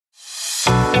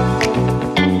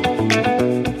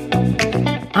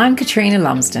I'm Katrina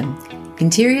Lumsden,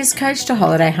 interiors coach to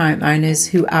holiday homeowners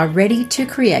who are ready to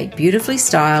create beautifully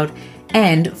styled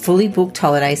and fully booked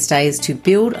holiday stays to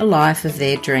build a life of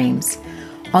their dreams.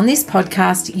 On this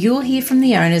podcast, you'll hear from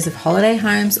the owners of holiday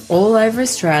homes all over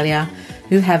Australia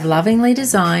who have lovingly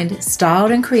designed,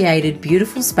 styled and created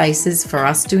beautiful spaces for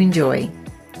us to enjoy,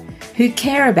 who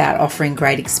care about offering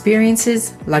great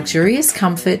experiences, luxurious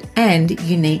comfort and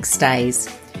unique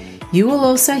stays. You will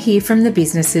also hear from the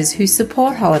businesses who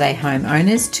support holiday home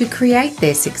owners to create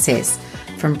their success,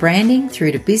 from branding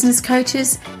through to business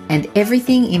coaches and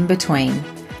everything in between.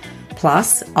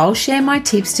 Plus, I'll share my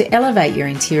tips to elevate your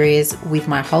interiors with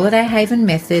my Holiday Haven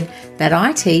method that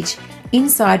I teach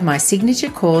inside my signature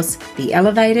course, The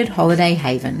Elevated Holiday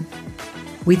Haven.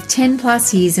 With 10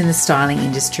 plus years in the styling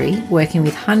industry, working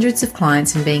with hundreds of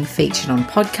clients and being featured on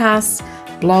podcasts,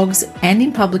 blogs and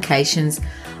in publications,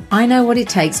 I know what it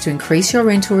takes to increase your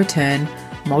rental return,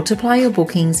 multiply your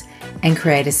bookings, and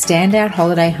create a standout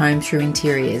holiday home through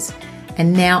interiors.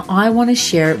 And now I want to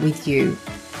share it with you.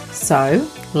 So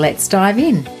let's dive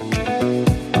in.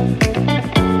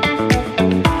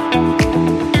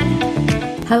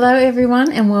 Hello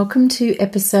everyone and welcome to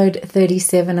episode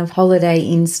 37 of Holiday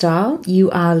in Style.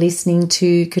 You are listening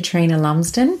to Katrina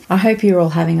Lumsden. I hope you're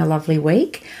all having a lovely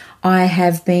week. I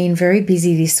have been very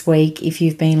busy this week, if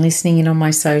you've been listening in on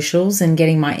my socials and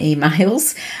getting my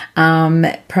emails,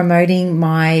 promoting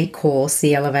my course,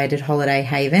 The Elevated Holiday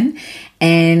Haven.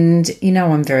 And,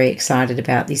 I'm very excited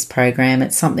about this program.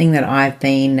 It's something that I've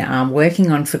been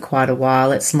working on for quite a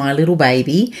while. It's my little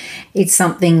baby. It's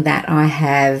something that I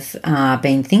have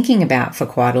been thinking about for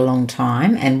quite a long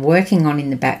time and working on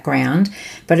in the background,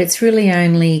 but it's really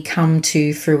only come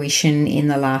to fruition in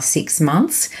the last 6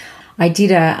 months. I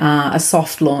did a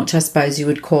soft launch, I suppose you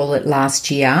would call it, last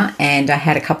year, and I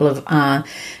had a couple of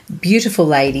beautiful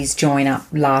ladies join up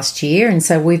last year, and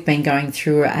so we've been going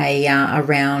through a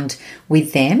round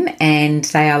with them, and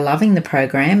they are loving the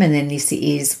program. And then this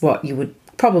is what you would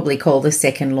probably call the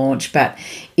second launch, but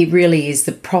it really is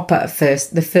the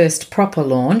first proper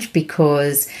launch,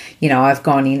 because I've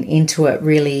gone into it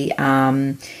really.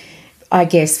 I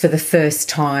guess for the first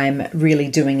time, really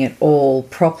doing it all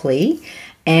properly.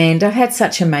 And I've had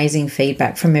such amazing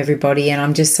feedback from everybody, and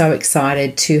I'm just so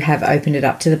excited to have opened it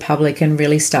up to the public and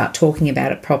really start talking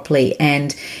about it properly.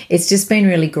 And it's just been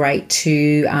really great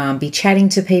to be chatting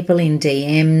to people in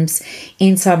DMs,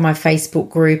 inside my Facebook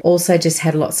group. Also just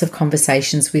had lots of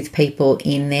conversations with people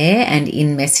in there and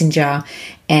in Messenger.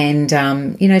 And,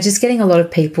 just getting a lot of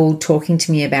people talking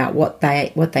to me about what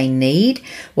they need,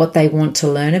 what they want to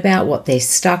learn about, what they're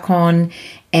stuck on,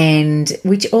 and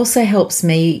which also helps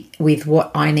me with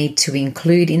what I need to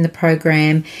include in the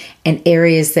program and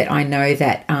areas that I know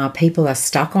that people are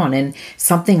stuck on. And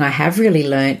something I have really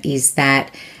learned is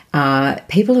that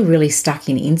people are really stuck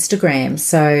in Instagram.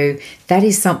 So that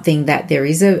is something that there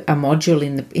is a module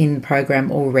in the program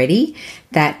already.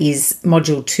 That is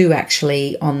module 2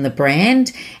 actually on the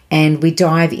brand. And we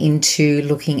dive into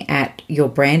looking at your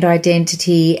brand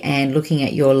identity and looking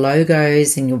at your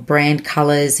logos and your brand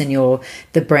colors and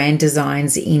the brand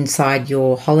designs inside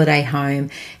your holiday home,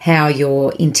 how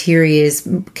your interiors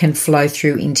can flow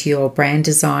through into your brand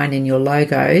design and your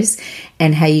logos,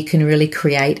 and how you can really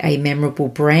create a memorable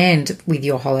brand with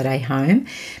your holiday home.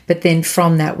 But then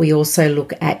from that, we also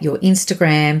look at your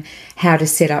Instagram, how to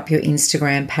set up your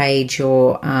Instagram page, or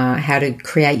how to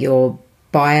create your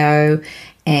bio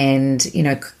and,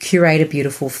 curate a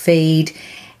beautiful feed,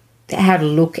 how to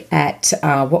look at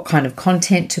what kind of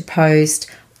content to post.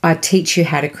 I teach you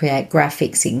how to create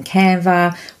graphics in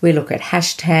Canva. We look at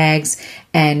hashtags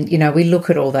and, we look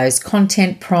at all those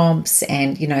content prompts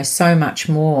and, so much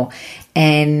more.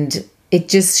 And it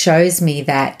just shows me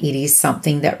that it is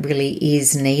something that really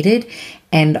is needed.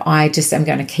 And I just am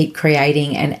going to keep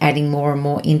creating and adding more and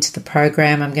more into the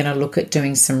program. I'm going to look at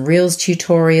doing some Reels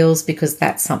tutorials because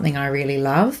that's something I really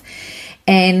love.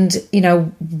 And,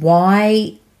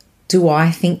 why do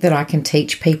I think that I can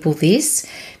teach people this?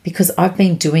 Because I've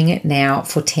been doing it now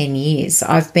for 10 years.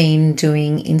 I've been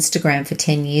doing Instagram for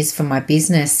 10 years for my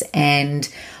business. And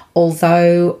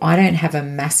although I don't have a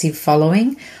massive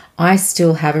following, I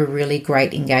still have a really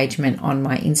great engagement on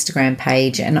my Instagram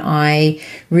page, and I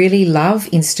really love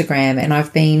Instagram, and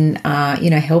I've been,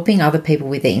 helping other people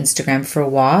with their Instagram for a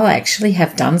while. I actually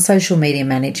have done social media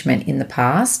management in the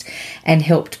past and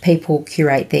helped people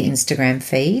curate their Instagram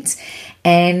feeds,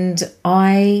 and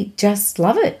I just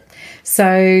love it.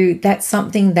 So that's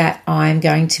something that I'm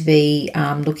going to be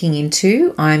looking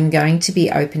into. I'm going to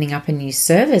be opening up a new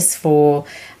service for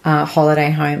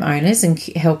holiday home owners and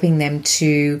helping them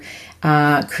to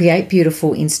create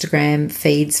beautiful Instagram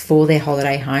feeds for their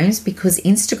holiday homes, because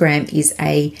Instagram is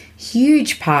a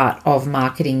huge part of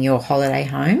marketing your holiday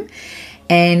home.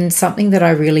 And something that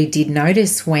I really did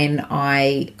notice when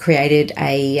I created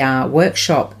a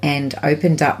workshop and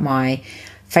opened up my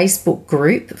Facebook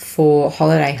group for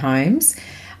holiday homes,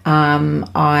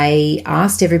 I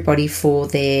asked everybody for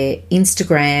their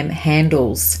Instagram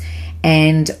handles.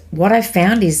 And what I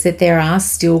found is that there are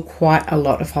still quite a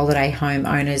lot of holiday home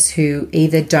owners who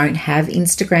either don't have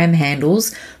Instagram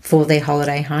handles for their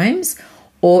holiday homes,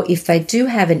 or if they do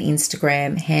have an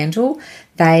Instagram handle,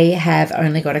 they have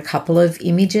only got a couple of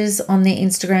images on their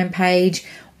Instagram page,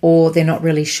 or they're not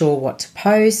really sure what to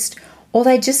post, or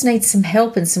they just need some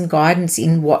help and some guidance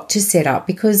in what to set up,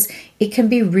 because it can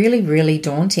be really, really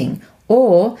daunting.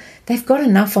 Or they've got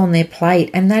enough on their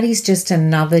plate and that is just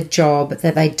another job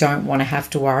that they don't want to have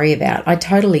to worry about. I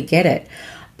totally get it.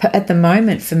 But at the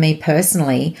moment, for me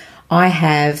personally, I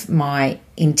have my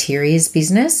interiors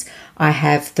business, I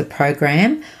have the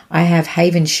program, I have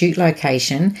Haven Shoot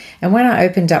Location. And when I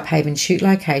opened up Haven Shoot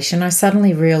Location, I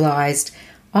suddenly realized,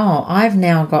 oh, I've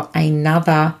now got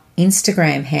another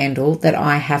Instagram handle that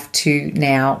I have to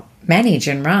now manage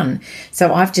and run.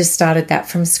 So I've just started that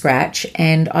from scratch,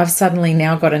 and I've suddenly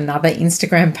now got another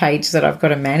Instagram page that I've got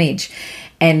to manage.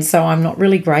 And so I'm not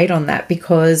really great on that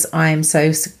because I'm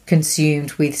so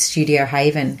consumed with Studio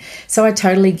Haven. So I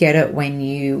totally get it when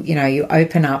you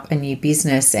open up a new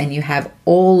business and you have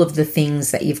all of the things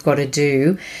that you've got to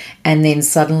do, and then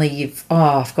suddenly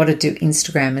I've got to do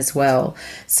Instagram as well.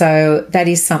 So that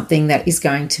is something that is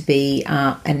going to be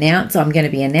announced. I'm going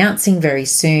to be announcing very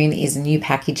soon is new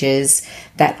packages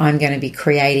that I'm going to be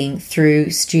creating through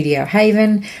Studio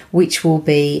Haven, which will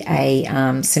be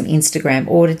some Instagram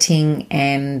auditing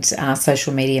and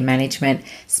social media management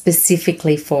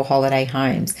specifically for holiday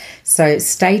homes. So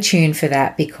stay tuned for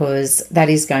that, because that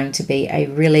is going to be a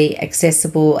really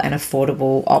accessible and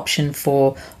affordable option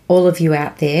for all of you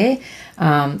out there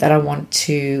that I want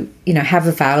to have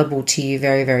available to you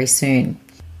very, very soon.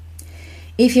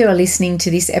 If you are listening to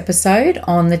this episode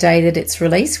on the day that it's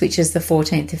released, which is the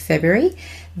 14th of February,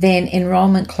 then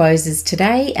enrolment closes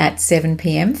today at 7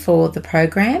 p.m. for the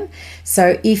program.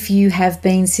 So if you have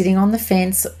been sitting on the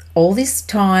fence all this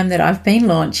time that I've been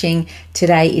launching,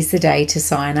 today is the day to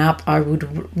sign up. I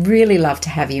would really love to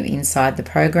have you inside the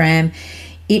program.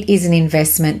 It is an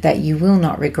investment that you will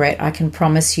not regret. I can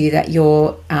promise you that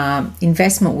your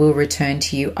investment will return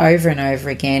to you over and over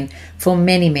again for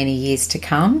many, many years to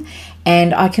come.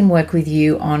 And I can work with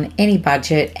you on any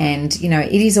budget. And,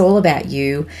 it is all about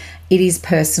you. It is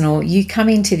personal. You come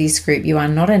into this group, you are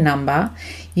not a number.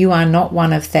 You are not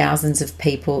one of thousands of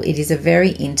people. It is a very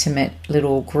intimate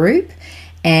little group.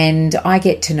 And I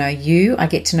get to know you. I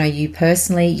get to know you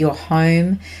personally, your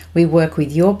home. We work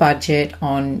with your budget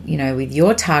on, with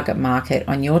your target market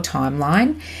on your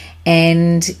timeline.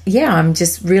 And I'm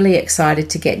just really excited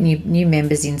to get new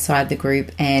members inside the group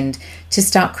and to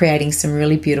start creating some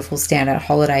really beautiful standout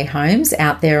holiday homes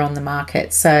out there on the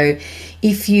market. So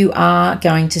if you are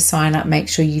going to sign up, make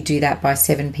sure you do that by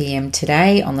 7 p.m.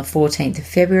 today on the 14th of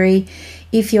February.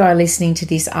 If you are listening to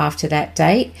this after that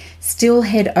date, still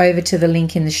head over to the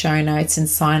link in the show notes and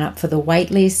sign up for the wait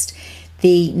list.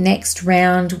 The next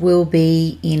round will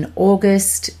be in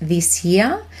August this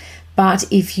year. But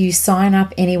if you sign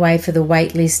up anyway for the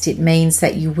wait list, it means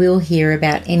that you will hear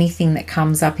about anything that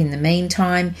comes up in the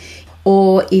meantime.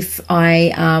 Or if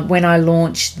when I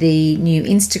launch the new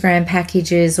Instagram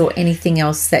packages or anything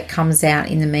else that comes out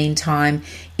in the meantime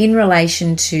in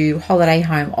relation to holiday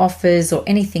home offers or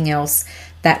anything else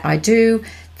that I do,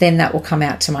 then that will come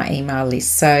out to my email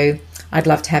list. So I'd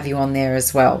love to have you on there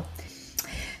as well.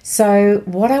 So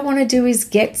what I want to do is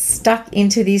get stuck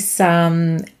into this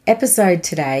episode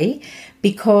today,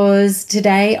 because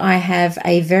today I have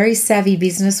a very savvy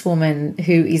businesswoman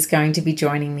who is going to be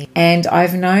joining me. And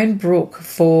I've known Brooke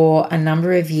for a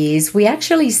number of years. We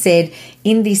actually said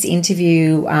in this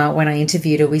interview, when I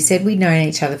interviewed her, we said we'd known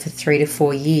each other for 3 to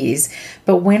 4 years.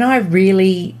 But when I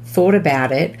really thought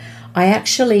about it, I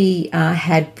actually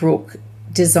had Brooke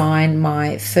design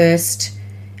my first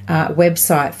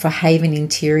website for Haven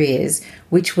Interiors,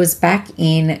 which was back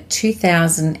in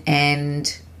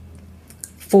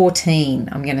 2014,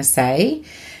 I'm going to say.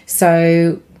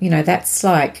 So, that's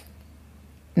like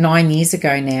 9 years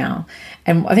ago now.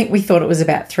 And I think we thought it was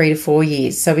about 3 to 4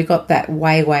 years. So we got that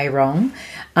way, way wrong.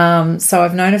 So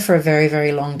I've known her for a very,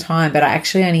 very long time, but I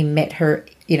actually only met her,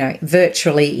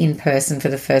 virtually in person for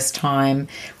the first time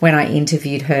when I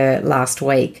interviewed her last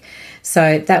week.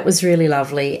 So that was really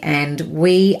lovely. And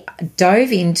we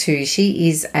dove into, she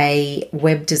is a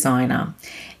web designer,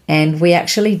 and we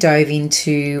actually dove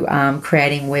into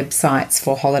creating websites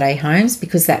for holiday homes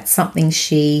because that's something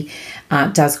she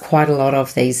does quite a lot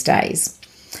of these days.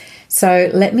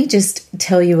 So let me just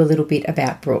tell you a little bit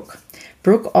about Brooke.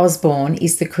 Brooke Osborne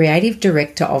is the creative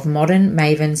director of Modern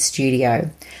Maven Studio,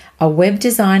 a web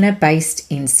designer based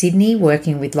in Sydney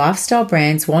working with lifestyle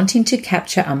brands wanting to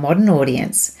capture a modern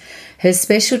audience. Her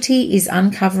specialty is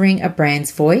uncovering a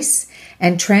brand's voice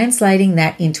and translating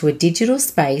that into a digital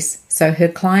space so her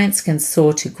clients can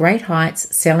soar to great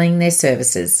heights selling their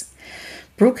services.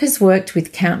 Brooke has worked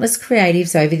with countless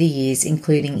creatives over the years,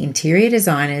 including interior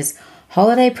designers,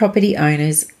 holiday property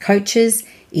owners, coaches,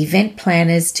 event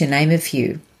planners, to name a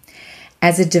few.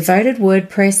 As a devoted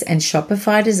WordPress and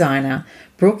Shopify designer,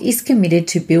 Brooke is committed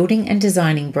to building and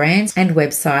designing brands and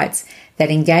websites that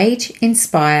engage,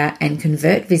 inspire, and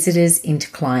convert visitors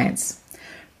into clients.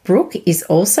 Brooke is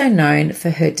also known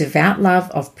for her devout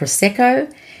love of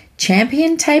Prosecco,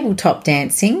 champion tabletop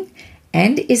dancing,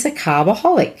 and is a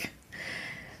carbaholic.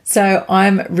 So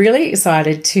I'm really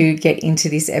excited to get into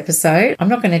this episode. I'm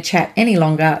not going to chat any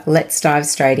longer. Let's dive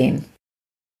straight in.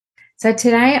 So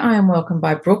today I am welcomed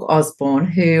by Brooke Osborne,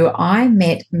 who I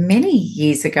met many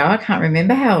years ago. I can't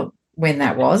remember when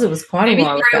that was. It was quite a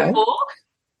while ago. Maybe 3 or 4.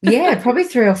 Yeah, probably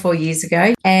 3 or 4 years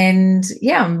ago. And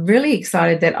yeah, I'm really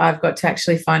excited that I've got to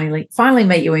actually finally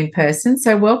meet you in person.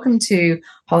 So welcome to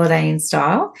Holiday in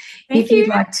Style. Thank If you'd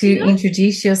like to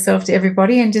introduce yourself to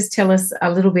everybody and just tell us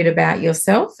a little bit about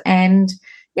yourself, and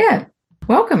yeah,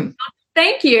 welcome.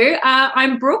 Thank you.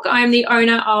 I'm Brooke. I'm the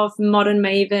owner of Modern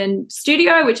Maven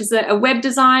Studio, which is a web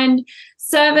design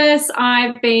service.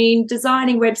 I've been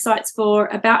designing websites for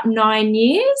about 9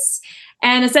 years.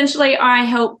 And essentially, I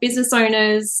help business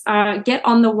owners get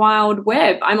on the wild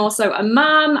web. I'm also a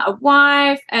mum, a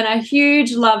wife, and a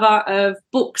huge lover of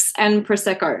books and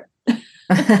Prosecco.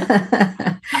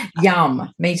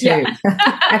 Yum, me too. Yeah.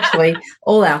 Actually,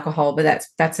 all alcohol, but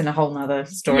that's in a whhole nother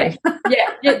story.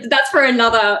 Yeah, that's for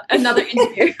another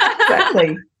interview.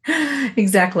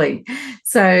 Exactly.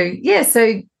 So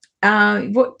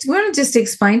what do you want to just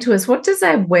explain to us, what does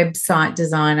a website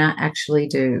designer actually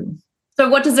do? So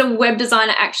what does a web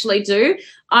designer actually do?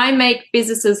 I make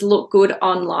businesses look good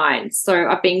online. So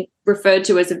I've been referred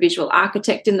to as a visual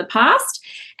architect in the past,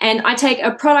 and I take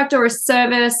a product or a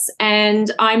service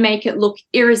and I make it look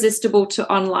irresistible to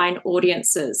online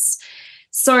audiences.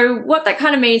 So what that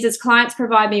kind of means is clients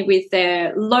provide me with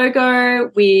their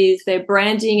logo, with their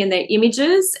branding and their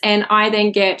images, and I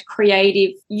then get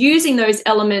creative using those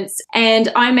elements,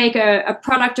 and I make a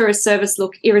product or a service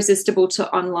look irresistible to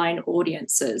online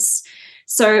audiences.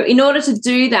 So in order to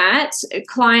do that,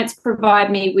 clients provide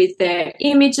me with their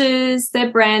images, their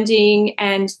branding,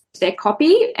 and their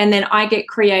copy, and then I get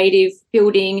creative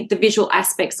building the visual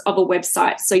aspects of a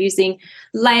website. So using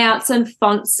layouts and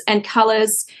fonts and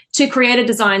colors to create a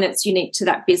design that's unique to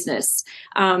that business.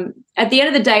 At the end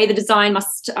of the day, the design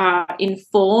must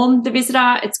inform the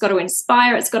visitor. It's got to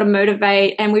inspire, it's got to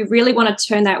motivate, and we really want to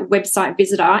turn that website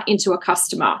visitor into a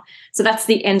customer. So that's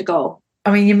the end goal. I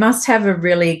mean, you must have a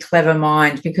really clever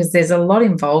mind because there's a lot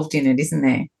involved in it, isn't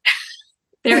there?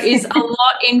 There is a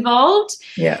lot involved.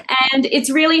 Yeah. And it's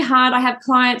really hard. I have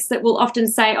clients that will often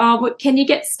say, well, can you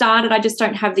get started? I just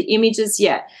don't have the images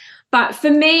yet. But for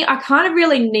me, I kind of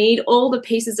really need all the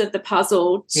pieces of the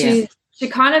puzzle to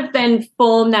kind of then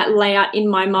form that layout in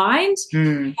my mind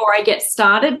before I get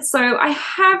started. So I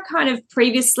have kind of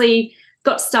previously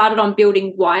got started on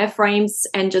building wireframes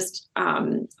and just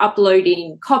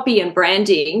uploading copy and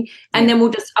branding, and then we'll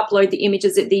just upload the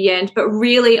images at the end. But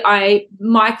really,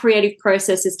 my creative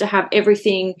process is to have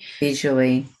everything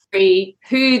visually,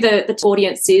 who the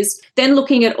audience is, then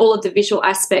looking at all of the visual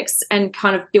aspects and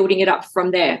kind of building it up from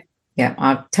there. Yeah,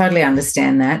 I totally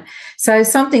understand that. So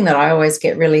something that I always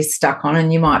get really stuck on,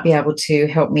 and you might be able to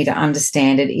help me to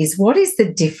understand it, is what is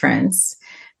the difference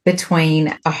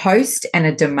between a host and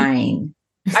a domain?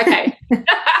 Okay.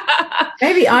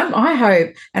 Maybe I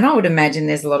hope, and I would imagine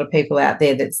there's a lot of people out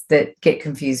there that get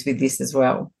confused with this as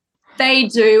well. They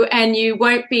do, and you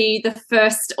won't be the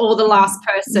first or the last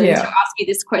person to ask me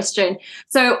this question.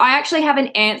 So I actually have an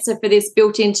answer for this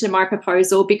built into my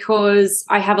proposal because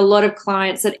I have a lot of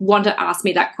clients that want to ask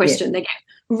me that question. Yeah. They get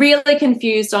really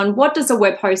confused on what does a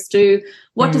web host do,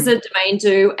 what does a domain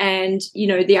do, and,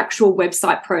 the actual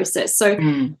website process. So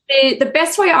the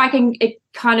best way I can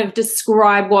kind of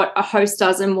describe what a host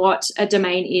does and what a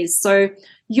domain is. So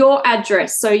your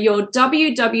address. So your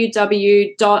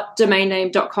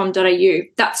www.domainname.com.au,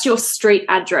 that's your street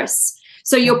address.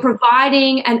 So you're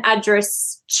providing an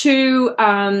address to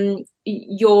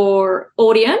your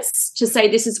audience to say,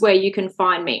 this is where you can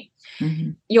find me. Mm-hmm.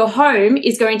 Your home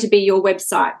is going to be your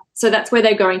website. So that's where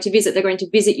they're going to visit. They're going to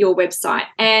visit your website.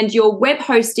 And your web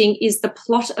hosting is the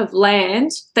plot of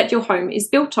land that your home is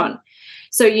built on.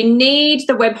 So you need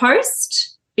the web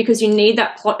host because you need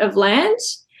that plot of land.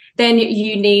 Then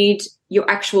you need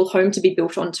your actual home to be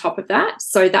built on top of that.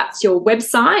 So that's your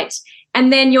website.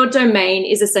 And then your domain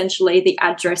is essentially the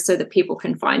address so that people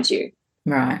can find you.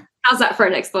 Right. How's that for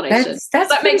an explanation? Does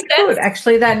that make sense? Good,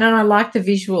 actually. I like the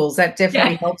visuals. That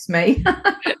definitely helps me.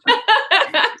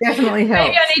 Definitely helps.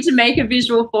 Maybe I need to make a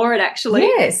visual for it, actually.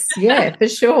 Yes, yeah, for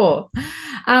sure.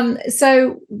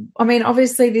 So, I mean,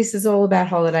 obviously this is all about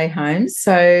holiday homes.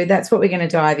 So that's what we're going to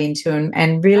dive into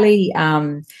and really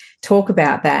talk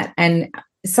about that. And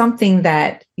something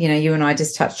that, you and I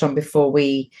just touched on before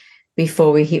we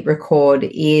hit record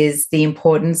is the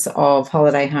importance of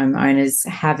holiday home owners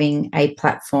having a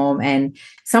platform and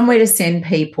somewhere to send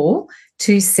people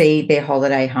to see their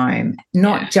holiday home,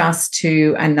 not just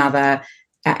to another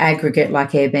aggregate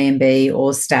like Airbnb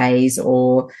or Stays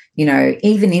or,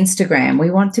 even Instagram. We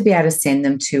want to be able to send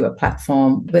them to a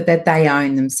platform but that they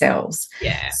own themselves.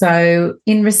 Yeah. So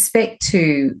in respect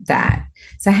to that,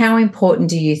 so how important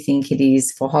do you think it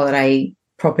is for holiday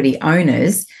property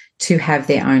owners to have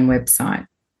their own website?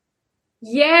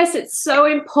 Yes, it's so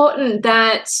important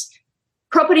that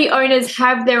property owners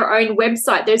have their own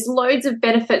website. There's loads of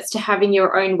benefits to having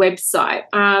your own website.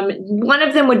 One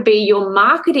of them would be your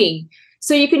marketing.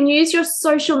 So you can use your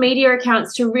social media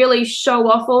accounts to really show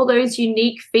off all those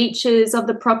unique features of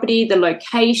the property, the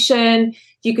location.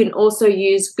 You can also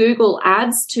use Google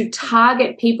Ads to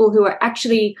target people who are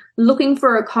actually looking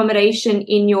for accommodation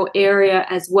in your area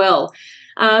as well.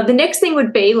 The next thing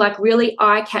would be like really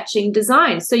eye-catching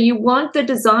design. So you want the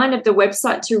design of the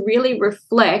website to really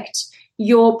reflect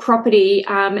your property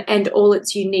and all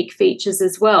its unique features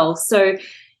as well. So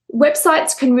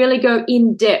websites can really go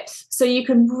in depth. So you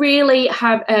can really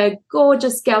have a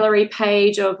gorgeous gallery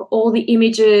page of all the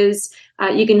images.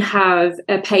 You can have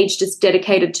a page just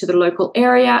dedicated to the local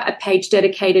area, a page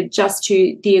dedicated just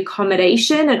to the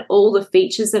accommodation and all the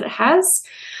features that it has.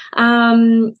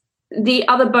 The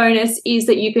other bonus is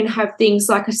that you can have things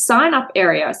like a sign-up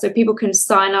area. So people can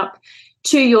sign up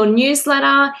to your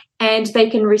newsletter and they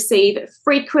can receive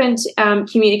frequent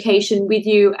communication with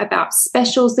you about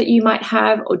specials that you might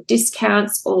have or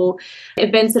discounts or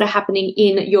events that are happening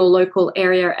in your local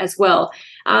area as well.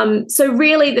 So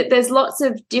really there's lots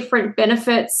of different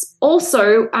benefits.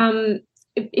 Also,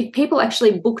 if people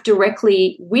actually book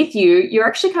directly with you, you're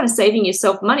actually kind of saving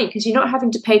yourself money because you're not having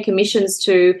to pay commissions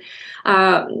to,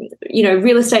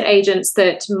 real estate agents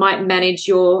that might manage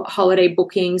your holiday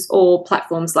bookings or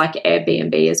platforms like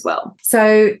Airbnb as well.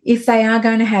 So if they are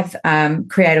going to have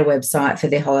create a website for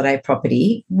their holiday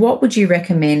property, what would you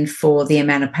recommend for the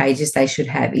amount of pages they should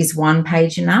have? Is one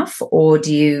page enough or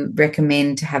do you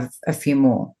recommend to have a few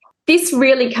more? This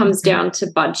really comes down to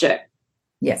budget.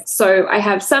 Yes. So I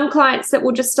have some clients that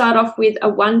will just start off with a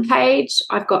 1 page.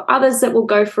 I've got others that will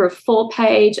go for a 4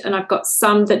 page, and I've got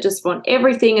some that just want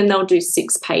everything and they'll do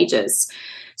 6 pages.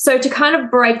 So to kind of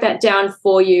break that down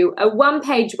for you, a 1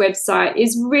 page website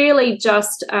is really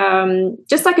just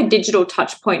like a digital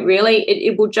touch point, really.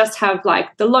 It will just have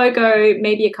like the logo,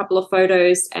 maybe a couple of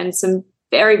photos and some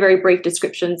very, very brief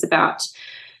descriptions about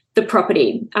the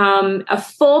property. A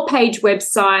 4 page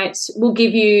website will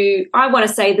give you, I want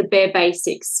to say, the bare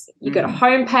basics. You've got a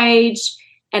home page,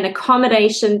 an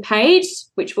accommodation page,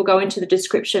 which will go into the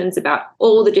descriptions about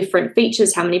all the different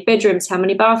features, how many bedrooms, how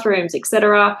many bathrooms,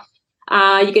 etc.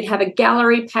 You could have a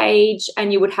gallery page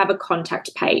and you would have a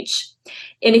contact page.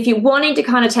 And if you're wanting to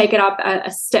kind of take it up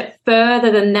a step further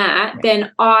than that,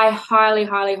 then I highly,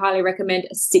 highly, highly recommend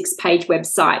a 6 page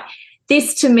website.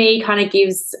 This, to me, kind of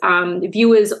gives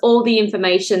viewers all the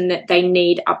information that they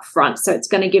need up front. So it's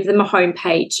going to give them a home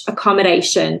page,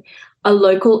 accommodation, a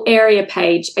local area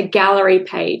page, a gallery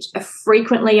page, a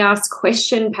frequently asked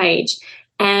question page,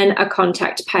 and a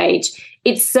contact page.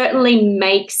 It certainly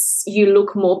makes you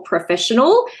look more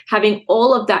professional, having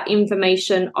all of that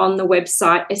information on the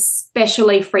website,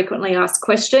 especially frequently asked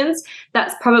questions.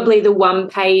 That's probably the 1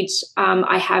 page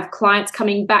I have clients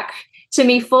coming back to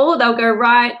me for. They'll go,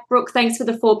 right, Brooke, thanks for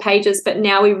the 4 pages, but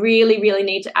now we really, really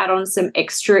need to add on some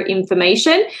extra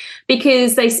information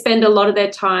because they spend a lot of their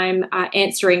time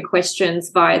answering questions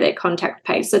via their contact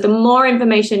page. So the more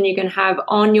information you can have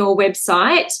on your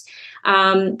website,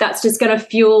 That's just going to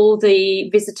fuel the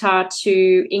visitor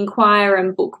to inquire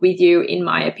and book with you, in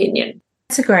my opinion.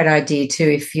 That's a great idea too,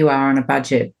 if you are on a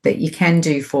budget, that you can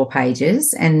do 4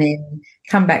 pages and then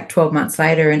come back 12 months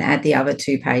later and add the other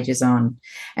 2 pages on.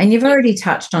 And you've already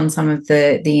touched on some of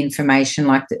the information,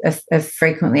 like a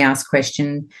frequently asked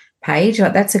question page.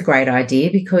 Like, that's a great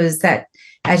idea, because that,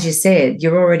 as you said,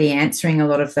 you're already answering a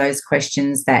lot of those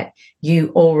questions that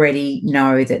you already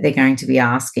know that they're going to be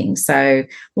asking. So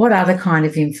what other kind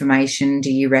of information do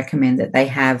you recommend that they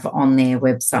have on their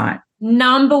website?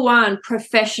 Number one,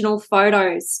 professional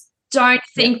photos. Don't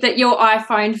think that your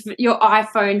iPhone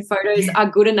photos are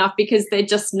good enough, because they're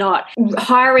just not.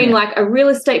 Hiring like a real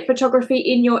estate photography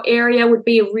in your area would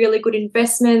be a really good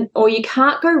investment, or you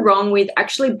can't go wrong with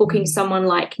actually booking someone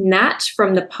like Nat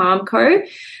from the Palm Co,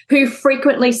 who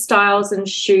frequently styles and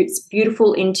shoots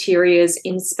beautiful interiors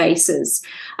in spaces.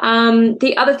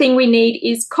 The other thing we need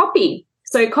is copy.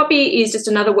 So copy is just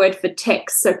another word for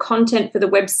text, so content for the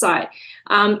website.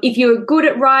 If you're good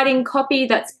at writing copy,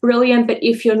 that's brilliant. But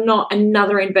if you're not,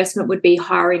 another investment would be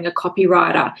hiring a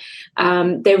copywriter.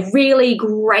 They're really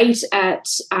great at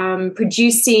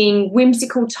producing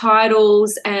whimsical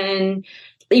titles and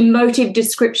emotive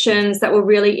descriptions that will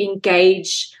really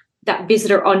engage that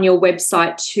visitor on your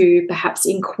website to perhaps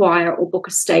inquire or book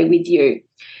a stay with you.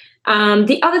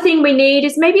 The other thing we need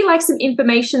is maybe like some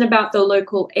information about the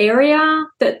local area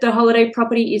that the holiday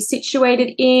property is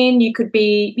situated in. You could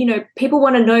be, people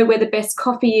want to know where the best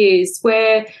coffee is,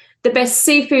 where the best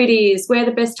seafood is, where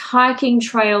the best hiking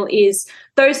trail is.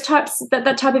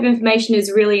 That type of information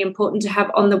is really important to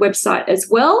have on the website as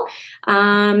well.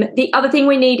 The other thing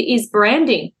we need is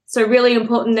branding. So really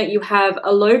important that you have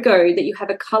a logo, that you have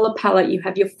a color palette, you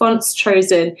have your fonts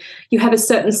chosen, you have a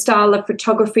certain style of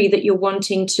photography that you're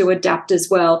wanting to adapt as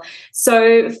well.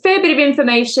 So fair bit of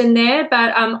information there,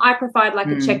 but I provide like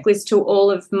a checklist to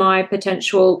all of my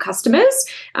potential customers,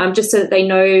 just so that they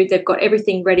know they've got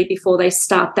everything ready before they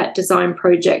start that design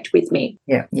project with me.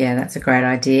 Yeah, that's a great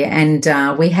idea.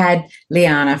 And we had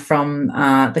Liana from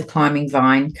the Climbing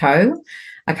Vine Co.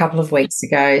 a couple of weeks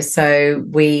ago. So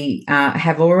we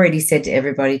have already said to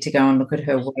everybody to go and look at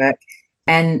her work.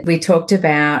 And we talked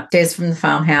about Des from the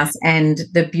Farmhouse and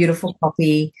the beautiful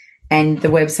copy and the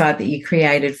website that you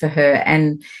created for her.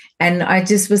 And I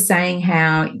just was saying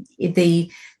how the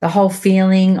whole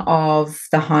feeling of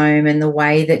the home and the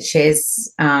way that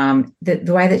Shez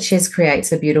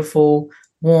creates a beautiful,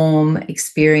 warm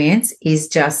experience is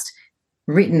just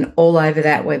written all over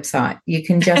that website. You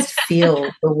can just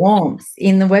feel the warmth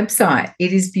in the website.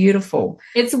 It is beautiful.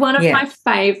 It's one of my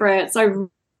favorites. I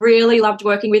really loved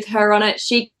working with her on it.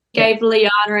 She gave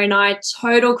Liana and I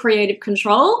total creative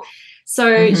control. So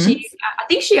I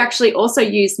think she actually also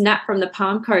used Nat from the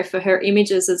Palm Co for her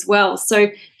images as well. So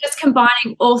just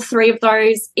combining all 3 of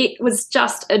those, it was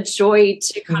just a joy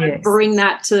to kind of bring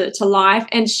that to life.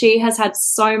 And she has had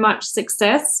so much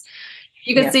success.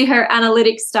 You can see her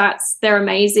analytics stats. They're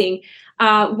amazing.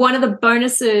 One of the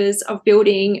bonuses of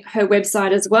building her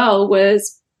website as well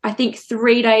was, I think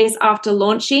 3 days after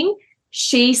launching,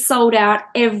 she sold out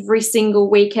every single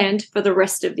weekend for the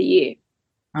rest of the year.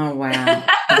 Oh, wow.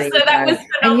 So that was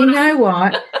phenomenal. And you know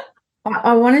what?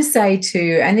 I want to say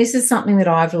too, and this is something that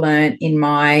I've learned in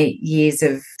my years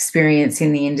of experience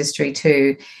in the industry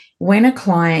too, when a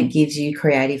client gives you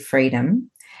creative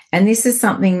freedom, and this is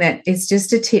something that is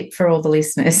just a tip for all the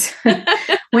listeners.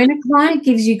 When a client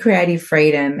gives you creative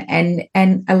freedom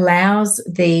and allows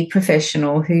the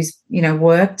professional who's,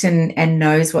 worked and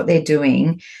knows what they're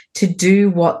doing to do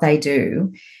what they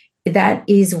do, that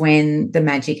is when the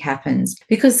magic happens.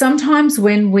 Because sometimes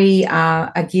when we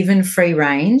are given free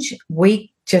range,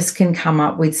 we just can come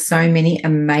up with so many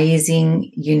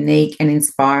amazing, unique and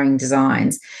inspiring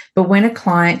designs. But when a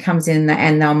client comes in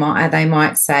and they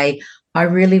might say, I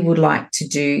really would like to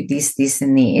do this, this,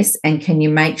 and this, and can you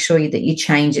make sure that you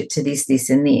change it to this, this,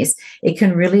 and this? It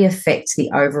can really affect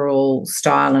the overall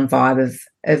style and vibe of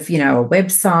a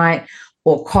website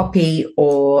or copy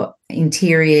or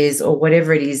interiors or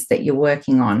whatever it is that you're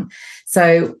working on.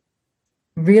 So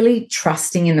really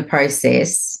trusting in the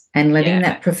process and letting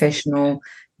that professional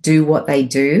do what they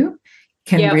do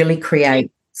can really create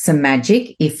some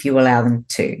magic if you allow them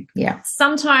to. Yeah.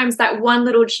 Sometimes that one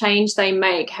little change they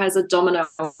make has a domino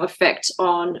effect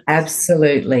on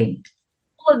absolutely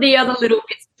all of the other little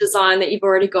bits of design that you've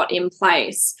already got in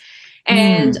place.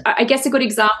 And I guess a good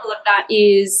example of that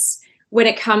is when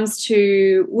it comes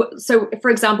to, so for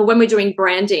example, when we're doing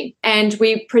branding and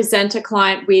we present a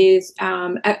client with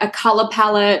a color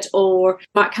palette, or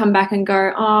might come back and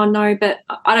go, oh no, but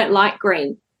I don't like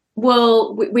green.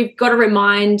 Well, we've got to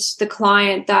remind the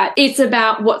client that it's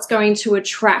about what's going to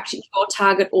attract your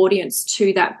target audience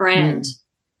to that brand.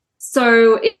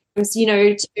 So it's,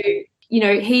 to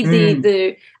heed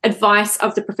the advice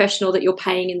of the professional that you're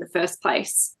paying in the first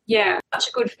place. Yeah, such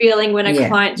a good feeling when a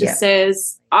client just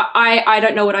says, I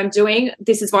don't know what I'm doing.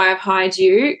 This is why I've hired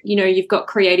you. You've got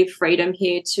creative freedom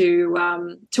here to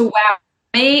wow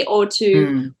me or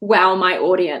to wow my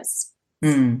audience.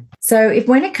 So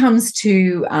when it comes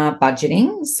to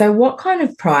budgeting, so what kind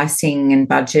of pricing and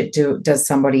budget does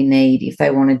somebody need if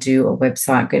they want to do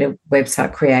get a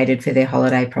website created for their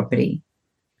holiday property?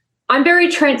 I'm very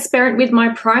transparent with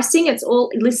my pricing. It's all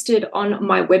listed on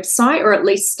my website, or at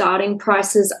least starting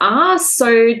prices are.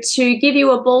 So to give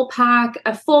you a ballpark,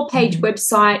 a 4-page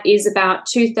website is about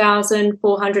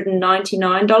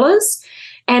 $2,499.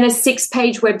 And a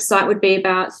 6-page website would be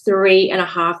about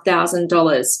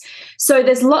 $3,500. So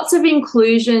there's lots of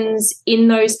inclusions in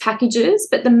those packages,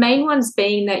 but the main ones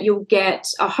being that you'll get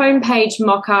a homepage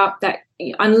mock-up, that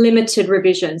unlimited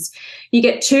revisions. You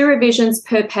get 2 revisions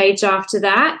per page after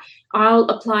that. I'll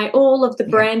apply all of the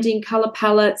branding, color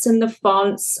palettes and the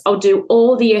fonts. I'll do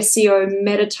all the SEO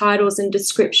meta titles and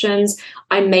descriptions.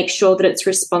 I make sure that it's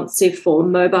responsive for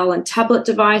mobile and tablet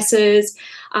devices.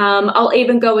 I'll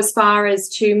even go as far as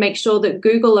to make sure that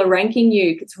Google are ranking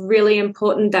you. It's really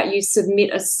important that you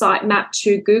submit a sitemap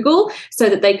to Google so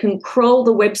that they can crawl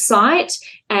the website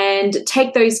and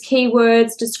take those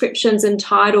keywords, descriptions, and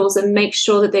titles and make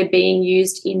sure that they're being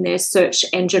used in their search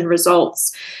engine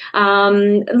results.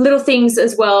 Little things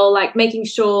as well, like making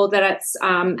sure that it's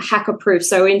hacker-proof,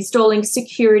 so installing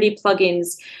security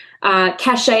plugins,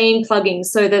 caching plugins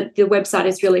so that the website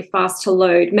is really fast to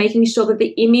load, making sure that the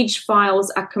image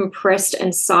files are compressed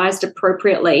and sized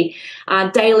appropriately,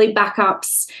 daily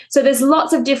backups. So there's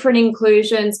lots of different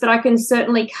inclusions, but I can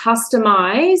certainly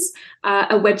customize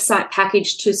a website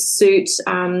package to suit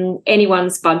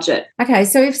anyone's budget. Okay,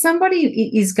 so if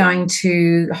somebody is going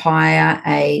to hire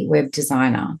a web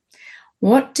designer,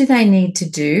 what do they need to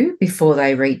do before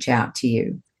they reach out to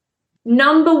you?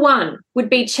 Number 1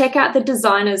 would be check out the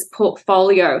designer's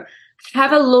portfolio.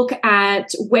 Have a look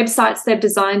at websites they've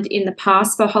designed in the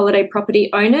past for holiday property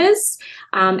owners.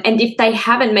 And if they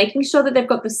haven't, making sure that they've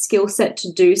got the skill set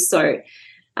to do so.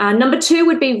 Number 2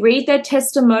 would be read their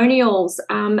testimonials.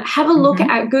 Have a look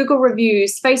at Google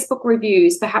reviews, Facebook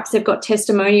reviews. Perhaps they've got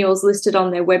testimonials listed on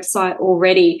their website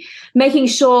already. Making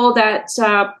sure that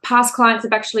past clients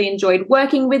have actually enjoyed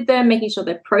working with them, making sure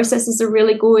their processes are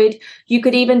really good. You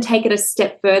could even take it a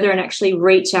step further and actually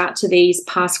reach out to these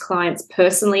past clients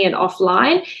personally and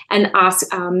offline and ask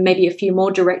maybe a few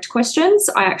more direct questions.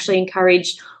 I actually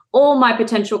encourage all my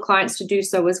potential clients to do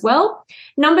so as well.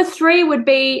 Number 3 would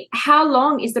be, how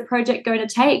long is the project going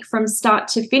to take from start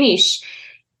to finish?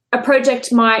 A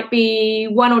project might be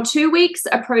 1 or 2 weeks.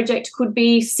 A project could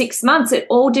be 6 months. It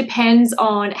all depends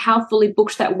on how fully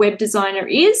booked that web designer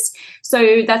is.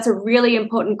 So that's a really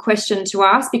important question to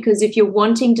ask, because if you're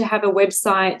wanting to have a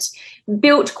website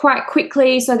built quite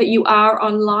quickly so that you are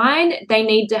online, they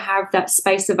need to have that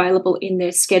space available in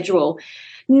their schedule.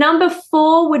 Number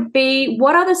 4 would be,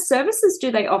 what other services do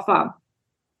they offer?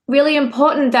 Really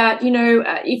important that,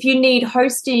 if you need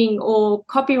hosting or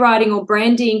copywriting or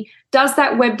branding, does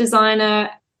that web designer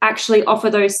actually offer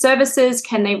those services?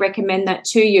 Can they recommend that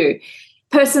to you?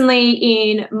 Personally,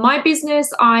 in my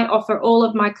business, I offer all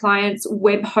of my clients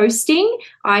web hosting.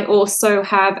 I also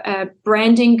have a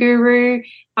branding guru.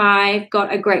 I've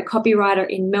got a great copywriter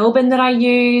in Melbourne that I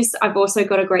use. I've also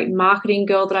got a great marketing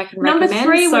girl that I can recommend. Number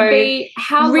 3 would be,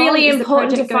 how really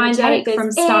important to find out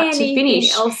from start to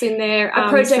finish. Else in there, a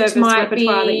project might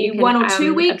be 1 or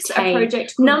 2 weeks. A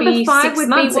project could be 6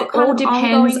 months. It all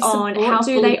depends on how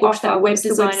do they offer that web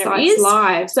designer is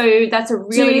live. So that's a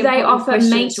really important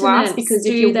question to ask, because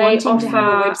if you're wanting to have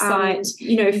a website,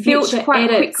 built quite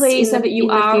quickly so that you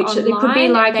are online, it could be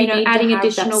like adding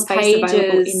additional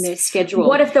pages in their schedule.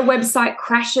 What if the website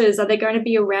crashes? Are they going to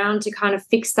be around to kind of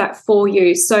fix that for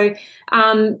you? So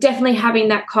definitely having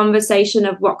that conversation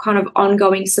of what kind of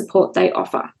ongoing support they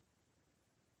offer.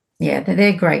 Yeah,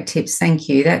 they're great tips. Thank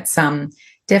you. That's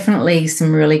definitely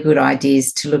some really good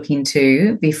ideas to look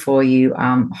into before you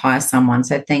hire someone.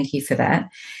 So thank you for that.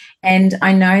 And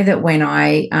I know that when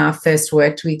I first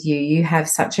worked with you, you have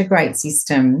such a great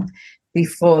system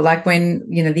before, like when,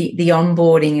 the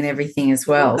onboarding and everything as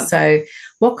well. Yeah. So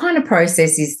what kind of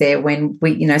process is there when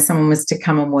someone was to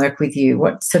come and work with you?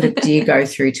 What sort of do you go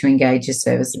through to engage your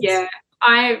services? Yeah,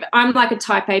 I'm like a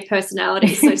type A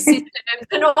personality. So systems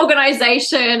and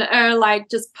organization are like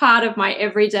just part of my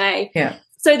everyday. Yeah.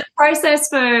 So the process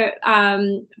for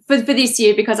this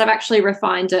year, because I've actually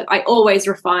refined it, I always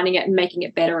refining it and making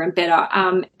it better and better.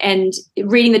 And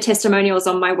reading the testimonials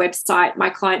on my website,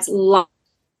 my clients love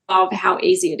how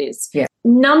easy it is. Yeah.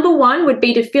 Number one would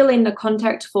be to fill in the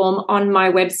contact form on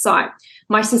my website.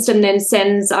 My system then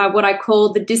sends what I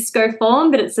call the disco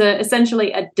form, but it's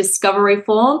essentially a discovery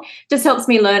form. Just helps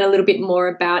me learn a little bit more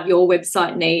about your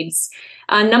website needs.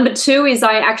 Number two is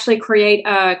I actually create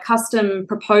a custom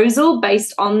proposal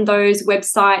based on those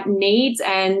website needs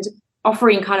and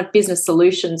offering kind of business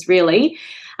solutions, really.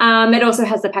 It also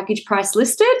has the package price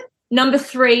listed. Number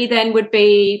three then would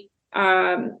be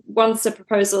once the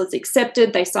proposal is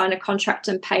accepted, they sign a contract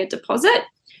and pay a deposit.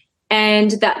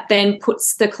 And that then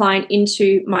puts the client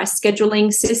into my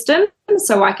scheduling system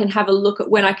so I can have a look at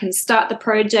when I can start the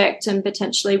project and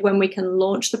potentially when we can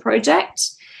launch the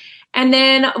project. And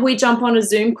then we jump on a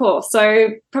Zoom call. So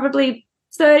probably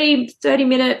 30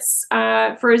 minutes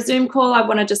for a Zoom call. I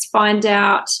want to just find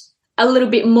out a little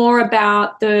bit more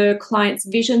about the client's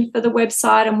vision for the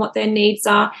website and what their needs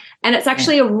are. And it's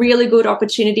actually a really good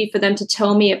opportunity for them to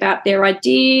tell me about their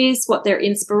ideas, what their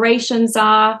inspirations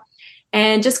are,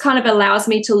 and just kind of allows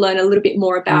me to learn a little bit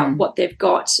more about what they've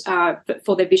got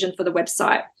for their vision for the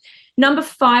website. Number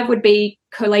five would be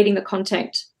collating the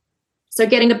content. So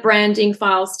getting the branding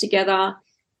files together,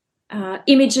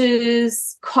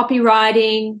 images,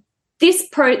 copywriting,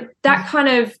 that kind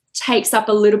of takes up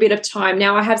a little bit of time.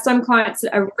 Now, I have some clients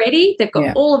that are ready. They've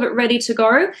got all of it ready to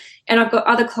go. And I've got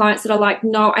other clients that are like,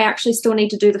 no, I actually still need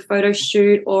to do the photo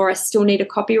shoot, or I still need a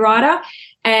copywriter.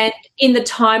 And in the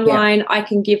timeline, I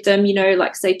can give them,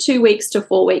 like say 2 weeks to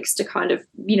 4 weeks to kind of,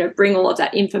 bring all of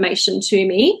that information to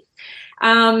me.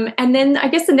 And then I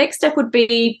guess the next step would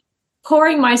be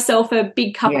pouring myself a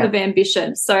big cup of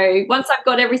ambition. So once I've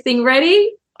got everything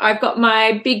ready, I've got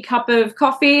my big cup of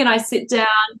coffee and I sit down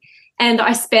and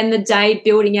I spend the day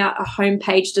building out a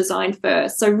homepage design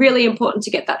first. So really important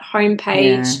to get that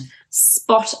homepage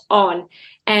spot on.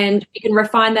 And you can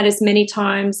refine that as many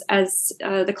times as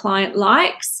the client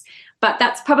likes. But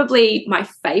that's probably my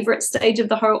favorite stage of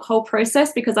the whole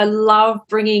process, because I love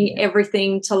bringing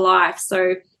everything to life.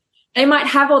 So they might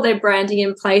have all their branding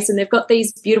in place and they've got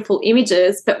these beautiful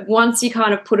images, but once you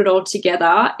kind of put it all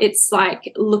together, it's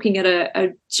like looking at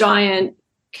a giant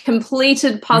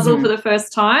completed puzzle for the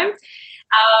first time.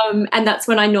 And that's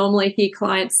when I normally hear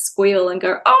clients squeal and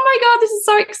go, oh my God, this is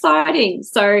so exciting.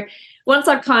 So once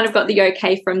I've kind of got the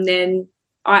okay from then,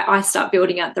 I start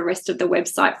building out the rest of the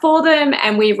website for them,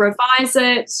 and we revise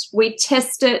it, we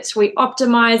test it, we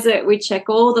optimize it, we check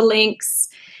all the links.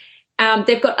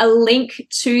 They've got a link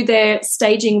to their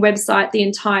staging website the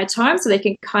entire time so they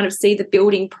can kind of see the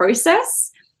building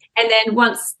process. And then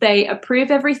once they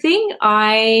approve everything,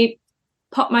 I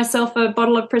pop myself a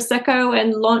bottle of Prosecco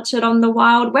and launch it on the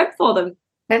wild web for them.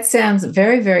 That sounds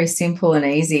very, very simple and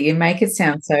easy. You make it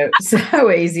sound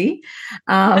so easy.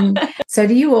 So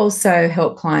do you also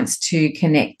help clients to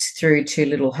connect through to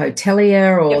Little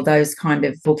Hotelier or those kind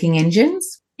of booking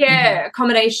engines? Yeah,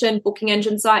 accommodation, booking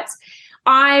engine sites.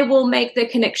 I will make the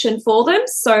connection for them.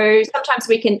 So sometimes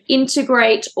we can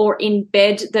integrate or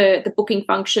embed the booking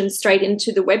function straight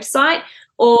into the website,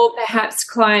 or perhaps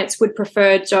clients would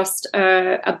prefer just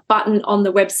a button on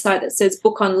the website that says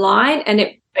book online, and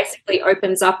it basically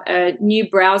opens up a new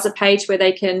browser page where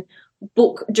they can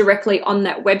book directly on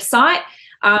that website.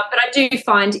 But I do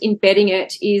find embedding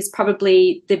it is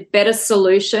probably the better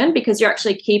solution, because you're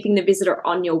actually keeping the visitor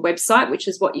on your website, which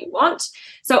is what you want.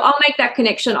 So I'll make that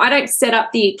connection. I don't set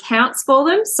up the accounts for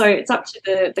them, so it's up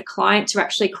to the client to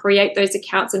actually create those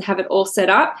accounts and have it all set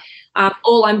up.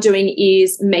 All I'm doing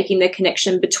is making the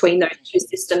connection between those two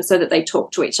systems so that they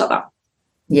talk to each other.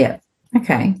 Yeah.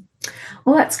 Okay.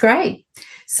 Well, that's great.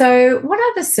 So what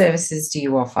other services do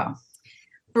you offer?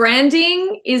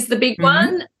 Branding is the big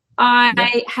one.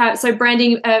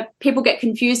 Branding, people get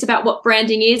confused about what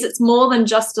branding is. It's more than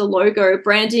just a logo.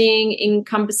 Branding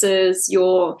encompasses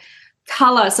your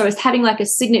color. So it's having like a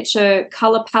signature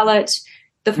color palette,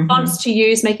 the fonts to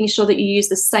use, making sure that you use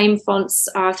the same fonts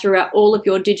throughout all of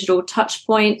your digital touch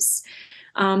points,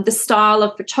 the style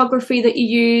of photography that you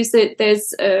use. That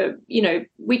there's,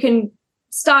 we can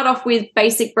start off with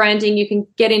basic branding. You can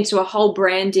get into a whole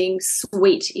branding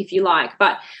suite if you like.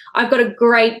 But I've got a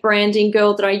great branding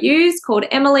girl that I use called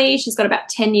Emily. She's got about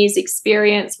 10 years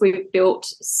experience. We've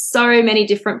built so many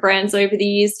different brands over the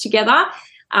years together.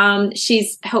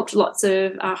 She's helped lots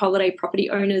of holiday property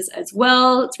owners as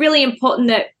well. It's really important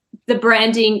that the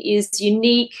branding is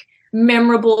unique,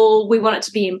 memorable. We want it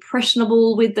to be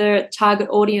impressionable with the target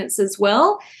audience as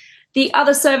well. The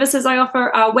other services I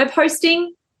offer are web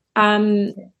hosting.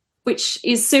 which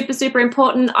is super, super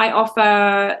important. I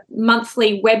offer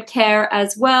monthly web care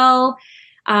as well,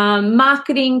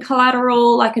 marketing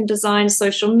collateral. I can design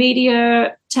social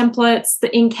media templates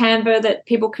in Canva that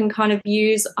people can kind of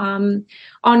use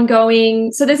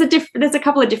ongoing. So there's a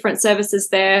couple of different services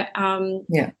there.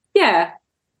 Yeah.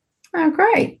 Oh,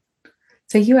 great.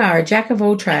 So you are a jack of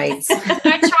all trades.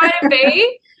 I try to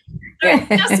be.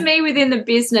 It's just me within the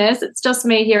business. It's just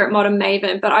me here at Modern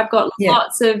Maven, but I've got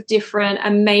lots of different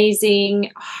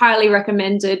amazing, highly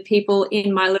recommended people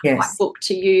in my little black book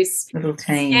to use. Little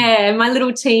team. Yeah, my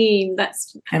little team.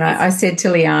 And I said to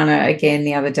Liana again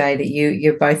the other day that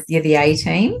you're the A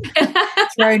team.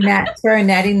 throw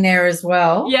Nat in there as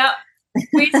well. Yep.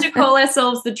 We used to call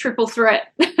ourselves the triple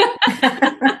threat.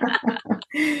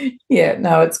 Yeah,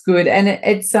 no, it's good. And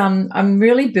it's I'm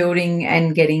really building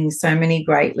and getting so many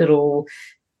great little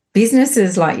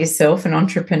businesses like yourself and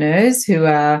entrepreneurs who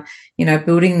are,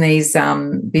 building these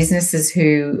businesses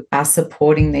who are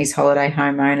supporting these holiday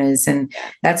homeowners. And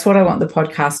that's what I want the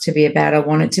podcast to be about. I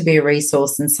want it to be a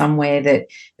resource and somewhere that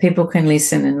people can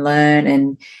listen and learn.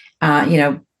 And,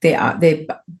 they're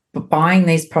buying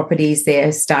these properties,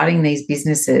 they're starting these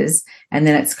businesses, and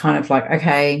then it's kind of like,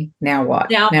 okay, now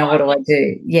what? Now what do I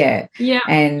do? Yeah. Yeah.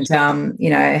 And,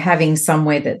 having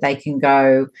somewhere that they can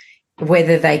go,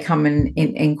 whether they come and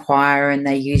inquire and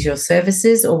they use your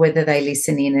services, or whether they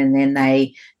listen in and then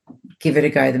they give it a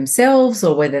go themselves,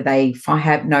 or whether they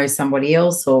know somebody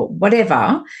else or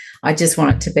whatever. I just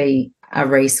want it to be a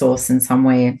resource and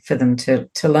somewhere for them to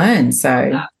learn.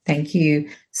 So thank you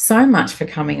so much for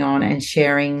coming on and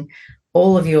sharing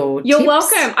all of your You're tips.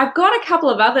 welcome. I've got a couple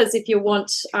of others if you want.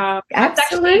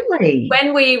 Absolutely.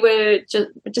 When we were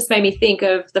just made me think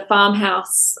of the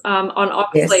farmhouse on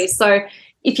Oxley. Yes. So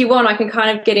if you want, I can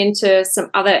kind of get into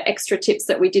some other extra tips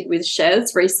that we did with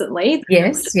Shez recently.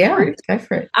 Yes, go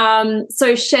for it.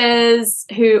 So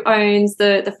Shez, who owns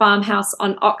the farmhouse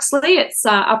on Oxley, it's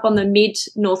up on the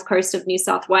mid-north coast of New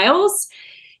South Wales.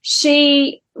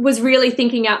 She was really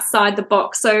thinking outside the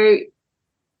box. So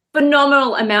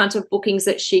phenomenal amount of bookings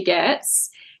that she gets.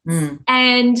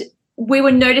 And we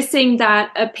were noticing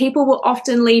that people were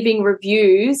often leaving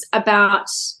reviews about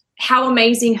how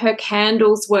amazing her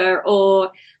candles were,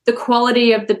 or the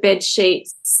quality of the bed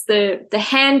sheets, the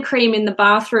hand cream in the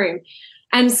bathroom.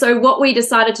 And so what we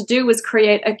decided to do was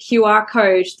create a QR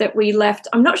code that we left.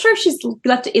 I'm not sure if she's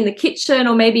left it in the kitchen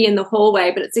or maybe in the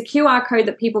hallway, but it's a QR code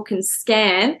that people can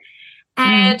scan,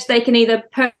 and they can either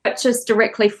purchase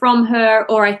directly from her,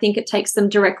 or I think it takes them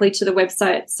directly to the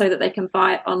website so that they can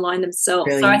buy it online themselves.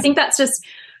 Brilliant. So I think that's just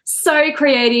so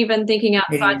creative and thinking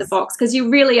outside the box, because you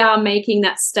really are making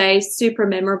that stay super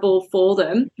memorable for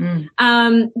them.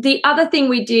 The other thing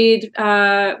we did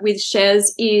with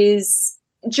Shez is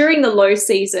during the low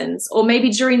seasons, or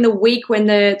maybe during the week when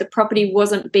the property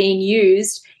wasn't being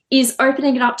used, is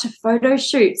opening it up to photo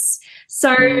shoots.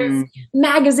 So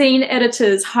magazine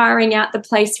editors hiring out the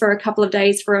place for a couple of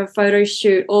days for a photo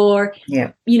shoot, or,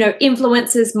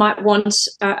 influencers might want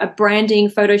a branding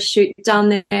photo shoot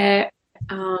done there.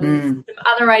 Some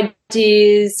other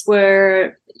ideas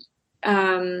were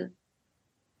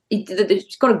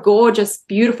it's got a gorgeous,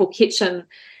 beautiful kitchen.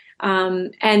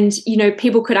 And,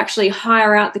 people could actually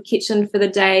hire out the kitchen for the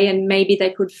day, and maybe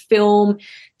they could film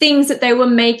things that they were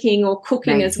making or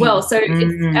cooking as well. So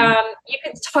you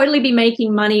could totally be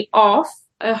making money off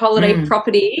a holiday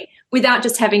property without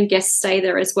just having guests stay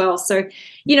there as well. So,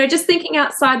 just thinking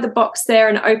outside the box there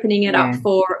and opening it up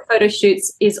for photo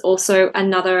shoots is also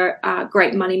another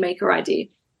great moneymaker idea.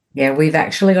 Yeah, we've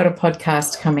actually got a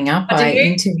podcast coming up. I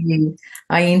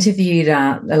interviewed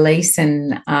Elise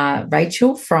and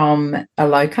Rachel from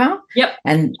Aloka. Yep.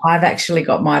 And I've actually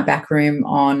got my back room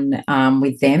on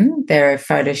with them. They're a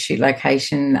photo shoot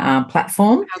location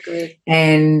platform. How good.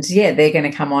 And, they're going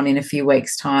to come on in a few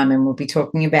weeks' time, and we'll be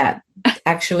talking about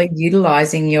actually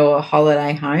utilising your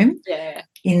holiday home. Yeah.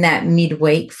 In that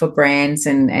midweek for brands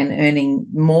and earning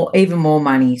even more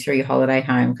money through your holiday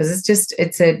home, because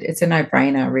it's a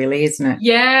no-brainer, really, isn't it?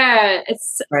 Yeah,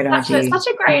 it's such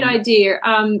a great idea.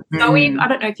 Zoe, I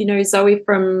don't know if you know Zoe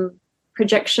from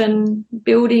Projection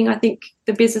Building, I think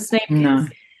the business name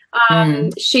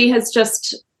is. She has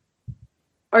just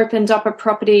opened up a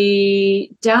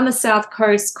property down the south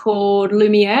coast called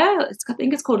Lumiere. I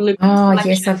think it's called Lumiere. Oh,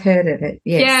 yes, I've heard of it.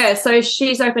 Yes. Yeah, so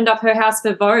she's opened up her house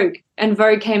for Vogue, and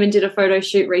Vogue came and did a photo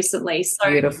shoot recently. So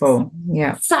beautiful.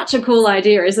 Yeah. Such a cool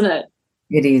idea, isn't it?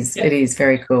 It is. Yeah. It is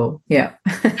very cool. Yeah.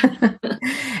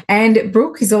 And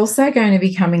Brooke is also going to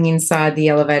be coming inside the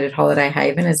Elevated Holiday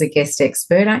Haven as a guest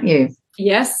expert, aren't you?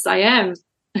 Yes, I am.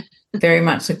 Very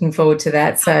much looking forward to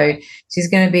that. So she's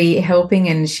going to be helping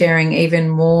and sharing even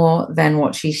more than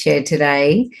what she shared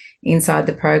today inside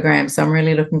the program. So I'm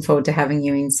really looking forward to having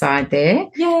you inside there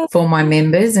for my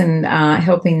members and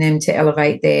helping them to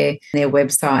elevate their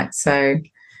website. So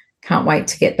can't wait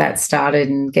to get that started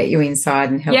and get you inside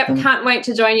and help them. Can't wait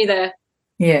to join you there.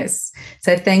 Yes.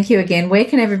 So thank you again. Where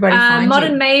can everybody find you?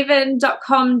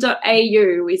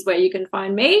 modernmaven.com.au is where you can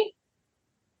find me.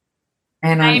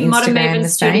 And on Instagram, Modern Maven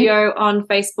Studio on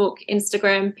Facebook,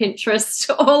 Instagram, Pinterest,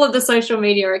 all of the social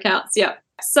media accounts. Yep.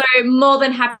 So more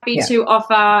than happy to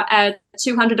offer a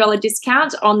 $200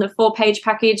 discount on the 4-page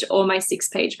package or my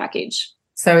 6-page package.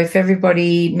 So if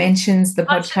everybody mentions the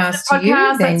podcast to you,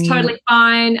 then that's totally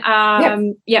fine.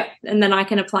 And then I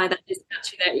can apply that discount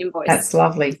to their invoice. That's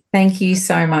lovely. Thank you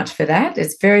so much for that.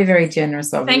 It's very, very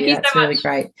generous of you. Thank you That's so much. really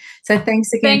great. So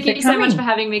thanks again for coming. Thank you so much for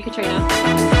having me,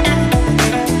 Katrina.